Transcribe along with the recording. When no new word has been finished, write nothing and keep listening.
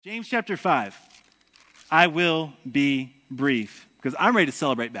James chapter 5. I will be brief because I'm ready to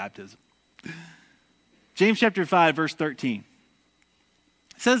celebrate baptism. James chapter 5, verse 13.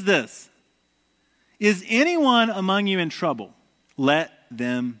 It says this: Is anyone among you in trouble? Let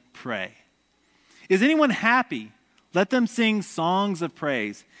them pray. Is anyone happy? Let them sing songs of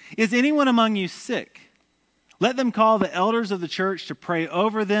praise. Is anyone among you sick? Let them call the elders of the church to pray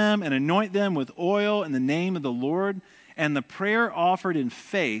over them and anoint them with oil in the name of the Lord. And the prayer offered in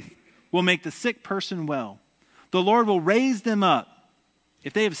faith will make the sick person well. The Lord will raise them up.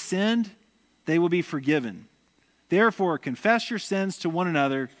 If they have sinned, they will be forgiven. Therefore, confess your sins to one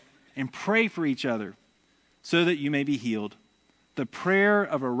another and pray for each other so that you may be healed. The prayer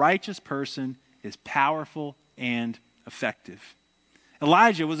of a righteous person is powerful and effective.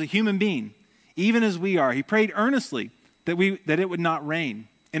 Elijah was a human being, even as we are. He prayed earnestly that it would not rain.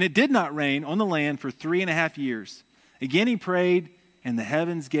 And it did not rain on the land for 3.5 years. Again he prayed, and the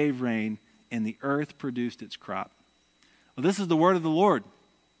heavens gave rain, and the earth produced its crop. Well, this is the word of the Lord.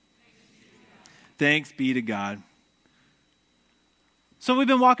 Thanks be to God. So we've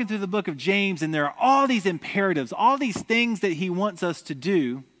been walking through the book of James, and there are all these imperatives, all these things that he wants us to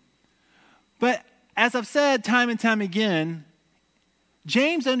do. But as I've said time and time again,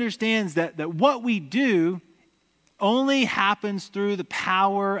 James understands that what we do only happens through the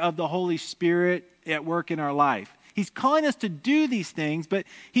power of the Holy Spirit at work in our life. He's calling us to do these things, but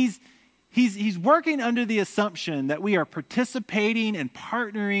he's working under the assumption that we are participating and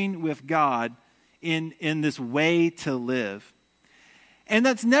partnering with God in this way to live. And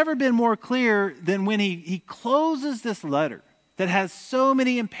that's never been more clear than when he closes this letter that has so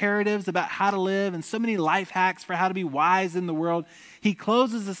many imperatives about how to live and so many life hacks for how to be wise in the world. He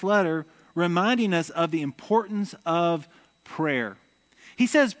closes this letter reminding us of the importance of prayer. He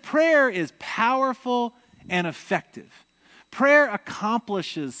says prayer is powerful and effective. Prayer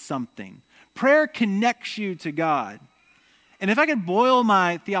accomplishes something. Prayer connects you to God. And if I could boil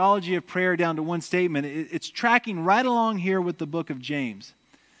my theology of prayer down to one statement, it's tracking right along here with the book of James.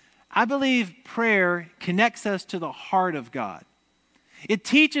 I believe prayer connects us to the heart of God. It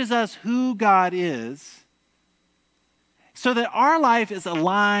teaches us who God is so that our life is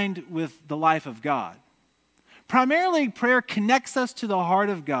aligned with the life of God. Primarily, prayer connects us to the heart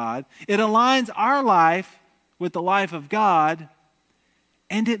of God. It aligns our life with the life of God,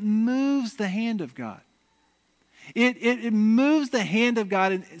 and it moves the hand of God. It moves the hand of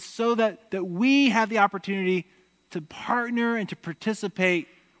God so that we have the opportunity to partner and to participate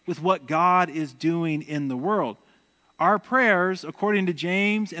with what God is doing in the world. Our prayers, according to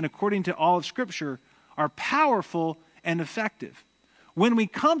James and according to all of Scripture, are powerful and effective. When we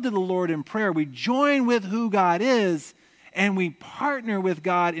come to the Lord in prayer, we join with who God is, and we partner with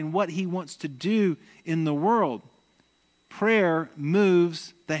God in what He wants to do in the world. Prayer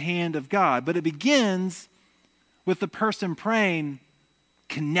moves the hand of God, but it begins with the person praying,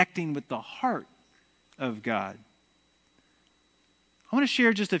 connecting with the heart of God. I want to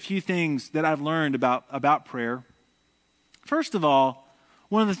share just a few things that I've learned about prayer. First of all,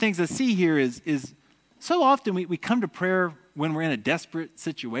 one of the things I see here is so often we come to prayer when we're in a desperate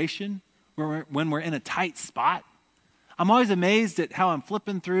situation, when we're in a tight spot. I'm always amazed at how I'm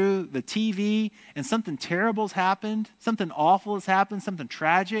flipping through the TV and something terrible has happened, something awful has happened, something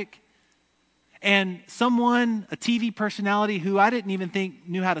tragic. And someone, a TV personality who I didn't even think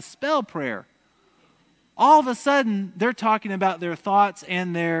knew how to spell prayer, all of a sudden they're talking about their thoughts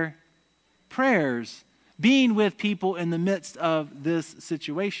and their prayers, being with people in the midst of this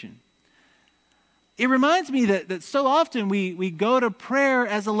situation. It reminds me that so often we go to prayer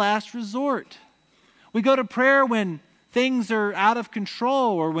as a last resort. We go to prayer when things are out of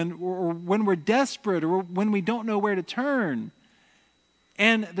control or when we're desperate or when we don't know where to turn.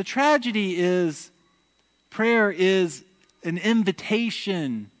 And the tragedy is prayer is an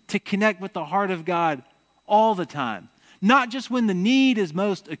invitation to connect with the heart of God all the time. Not just when the need is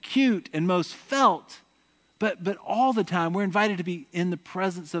most acute and most felt, but all the time. We're invited to be in the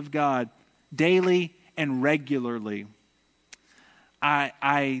presence of God daily and regularly.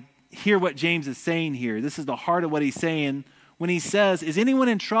 I hear what James is saying here. This is the heart of what he's saying when he says, is anyone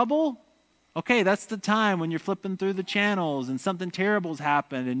in trouble? Okay, that's the time when you're flipping through the channels and something terrible's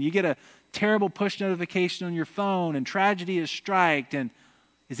happened and you get a terrible push notification on your phone and tragedy has struck. And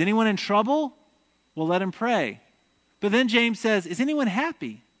is anyone in trouble? Well, let him pray. But then James says, is anyone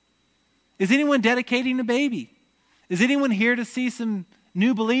happy? Is anyone dedicating a baby? Is anyone here to see some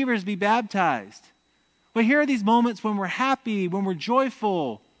new believers be baptized? Well, here are these moments when we're happy, when we're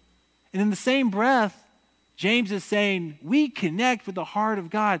joyful. And in the same breath, James is saying we connect with the heart of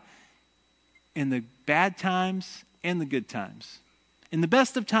God in the bad times and the good times. In the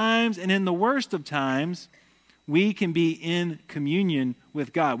best of times and in the worst of times, we can be in communion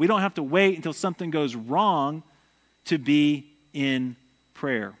with God. We don't have to wait until something goes wrong to be in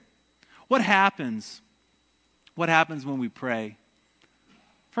prayer. What happens? What happens when we pray?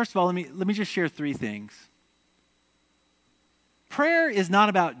 First of all, let me just share three things. Prayer is not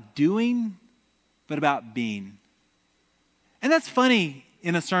about doing, but about being. And that's funny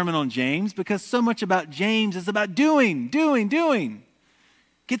in a sermon on James, because so much about James is about doing.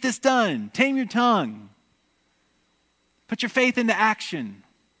 Get this done. Tame your tongue. Put your faith into action.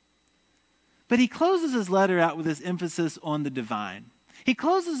 But he closes his letter out with this emphasis on the divine. He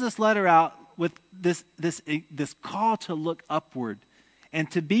closes this letter out with this call to look upward and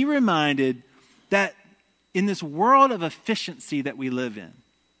to be reminded that in this world of efficiency that we live in,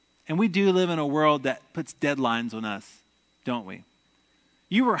 and we do live in a world that puts deadlines on us, don't we?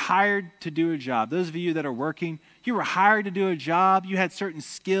 You were hired to do a job. Those of you that are working, you were hired to do a job. You had certain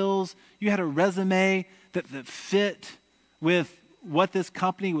skills. You had a resume that fit with what this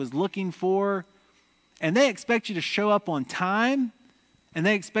company was looking for. And they expect you to show up on time. And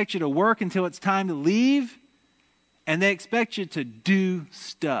they expect you to work until it's time to leave. And they expect you to do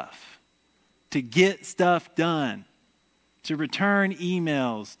stuff, to get stuff done, to return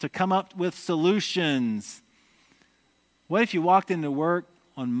emails, to come up with solutions. What if you walked into work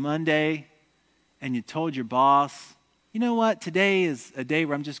on Monday and you told your boss, you know what, today is a day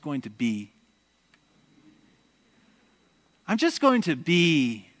where I'm just going to be. I'm just going to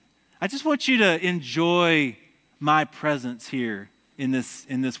be. I just want you to enjoy my presence here in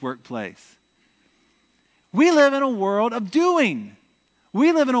this workplace. We live in a world of doing.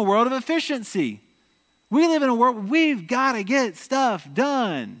 We live in a world of efficiency. We live in a world where we've got to get stuff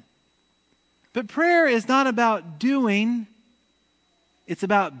done. But prayer is not about doing. It's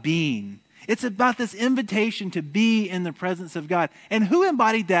about being. It's about this invitation to be in the presence of God. And who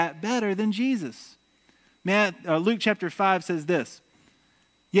embodied that better than Jesus? Luke chapter 5 says this,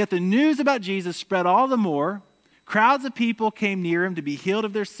 "Yet the news about Jesus spread all the more. Crowds of people came near him to be healed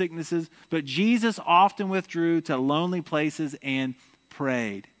of their sicknesses, but Jesus often withdrew to lonely places and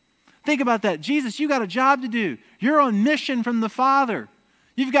prayed." Think about that. Jesus, you got a job to do. You're on mission from the Father.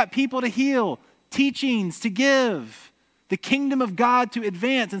 You've got people to heal, teachings to give, the kingdom of God to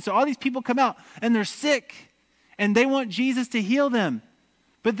advance. And so all these people come out and they're sick and they want Jesus to heal them.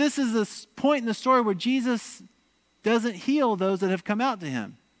 But this is this point in the story where Jesus doesn't heal those that have come out to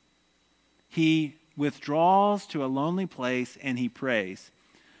him. He withdraws to a lonely place and he prays.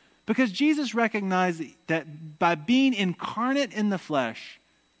 Because Jesus recognized that by being incarnate in the flesh,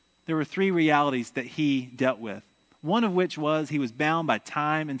 there were three realities that he dealt with. One of which was he was bound by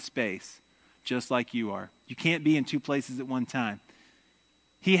time and space, just like you are. You can't be in two places at one time.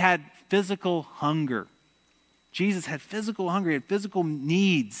 He had physical hunger. Jesus had physical hunger, he had physical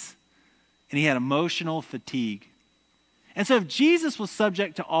needs, and he had emotional fatigue. And so if Jesus was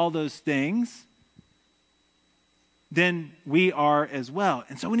subject to all those things, then we are as well.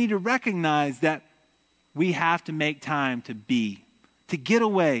 And so we need to recognize that we have to make time to be, to get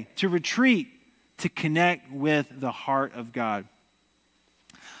away, to retreat, to connect with the heart of God.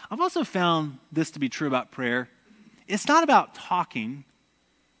 I've also found this to be true about prayer. It's not about talking,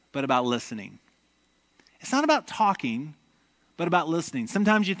 but about listening. It's not about talking, but about listening.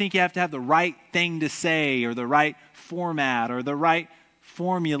 Sometimes you think you have to have the right thing to say or the right format or the right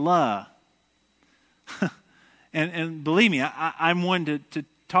formula. And believe me, I'm one to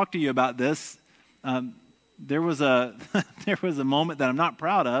talk to you about this. There was a moment that I'm not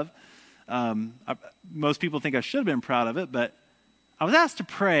proud of. Most people think I should have been proud of it, but I was asked to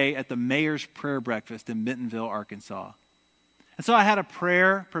pray at the mayor's prayer breakfast in Bentonville, Arkansas. And so I had a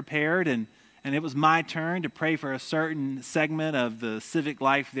prayer prepared, and it was my turn to pray for a certain segment of the civic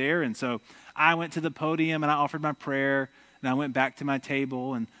life there. And so I went to the podium and I offered my prayer, and I went back to my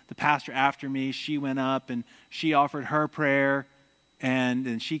table, and the pastor after me, she went up and she offered her prayer,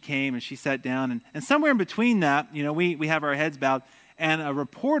 and she came and she sat down. And somewhere in between that, we have our heads bowed, and a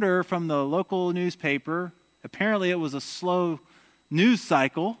reporter from the local newspaper, apparently it was a slow news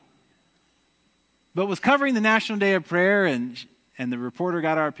cycle, but was covering the National Day of Prayer, and the reporter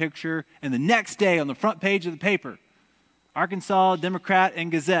got our picture, and the next day on the front page of the paper, Arkansas Democrat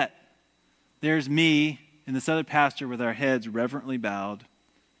and Gazette, there's me and this other pastor with our heads reverently bowed,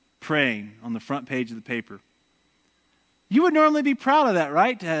 praying on the front page of the paper. You would normally be proud of that,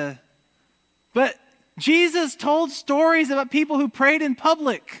 right? But Jesus told stories about people who prayed in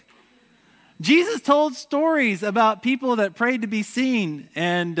public. Jesus told stories about people that prayed to be seen.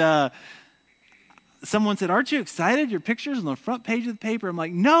 And someone said, "Aren't you excited? Your picture's on the front page of the paper." I'm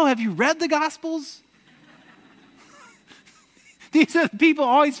like, "No, have you read the Gospels? These are the people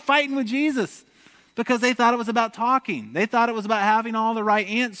always fighting with Jesus because they thought it was about talking. They thought it was about having all the right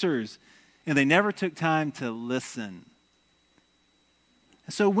answers, and they never took time to listen.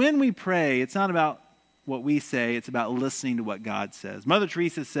 So when we pray, it's not about what we say, it's about listening to what God says. Mother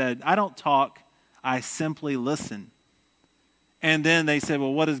Teresa said, I don't talk, I simply listen. And then they said,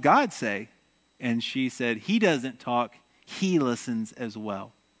 well, what does God say? And she said, he doesn't talk, he listens as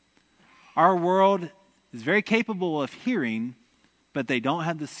well. Our world is very capable of hearing, but they don't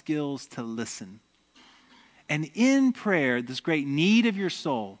have the skills to listen. And in prayer, this great need of your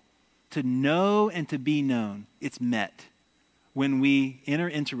soul to know and to be known, it's met when we enter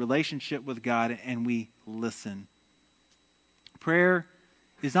into relationship with God and we listen. Prayer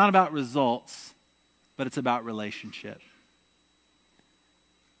is not about results, but it's about relationship.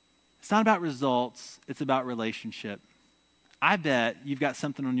 It's not about results, it's about relationship. I bet you've got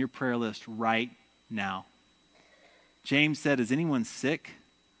something on your prayer list right now. James said, is anyone sick?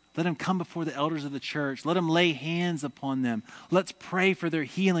 Let him come before the elders of the church. Let him lay hands upon them. Let's pray for their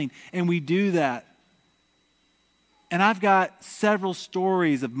healing. And we do that. And I've got several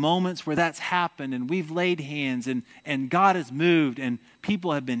stories of moments where that's happened and we've laid hands and God has moved and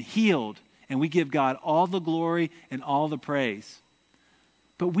people have been healed. And we give God all the glory and all the praise.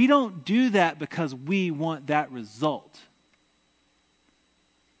 But we don't do that because we want that result.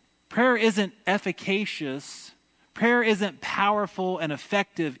 Prayer isn't efficacious. Prayer isn't powerful and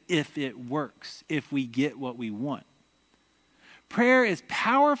effective if it works, if we get what we want. Prayer is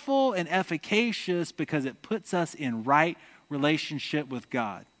powerful and efficacious because it puts us in right relationship with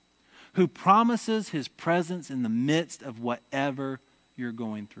God, who promises his presence in the midst of whatever you're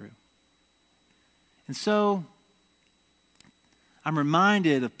going through. And so, I'm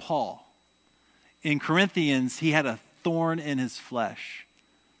reminded of Paul. In Corinthians, he had a thorn in his flesh.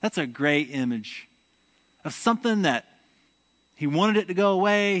 That's a great image of something that he wanted it to go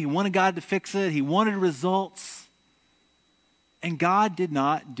away. He wanted God to fix it. He wanted results. And God did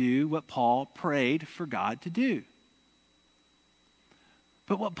not do what Paul prayed for God to do.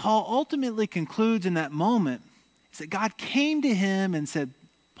 But what Paul ultimately concludes in that moment is that God came to him and said,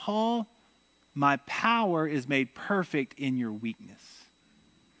 Paul, my power is made perfect in your weakness.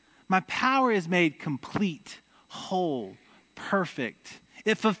 My power is made complete, whole, perfect.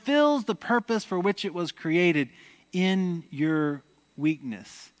 It fulfills the purpose for which it was created in your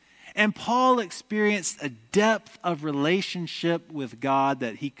weakness. And Paul experienced a depth of relationship with God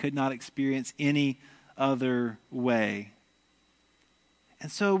that he could not experience any other way.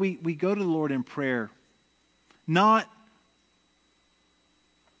 And so we go to the Lord in prayer, not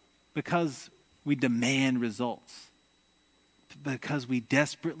because we demand results, but because we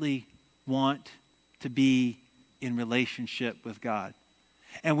desperately want to be in relationship with God.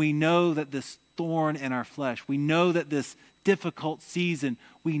 And we know that this thorn in our flesh, we know that this difficult season,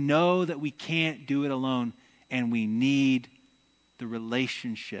 we know that we can't do it alone, and we need the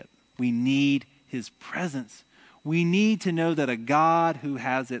relationship. We need his presence. We need to know that a God who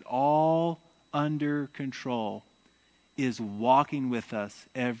has it all under control is walking with us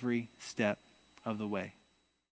every step of the way.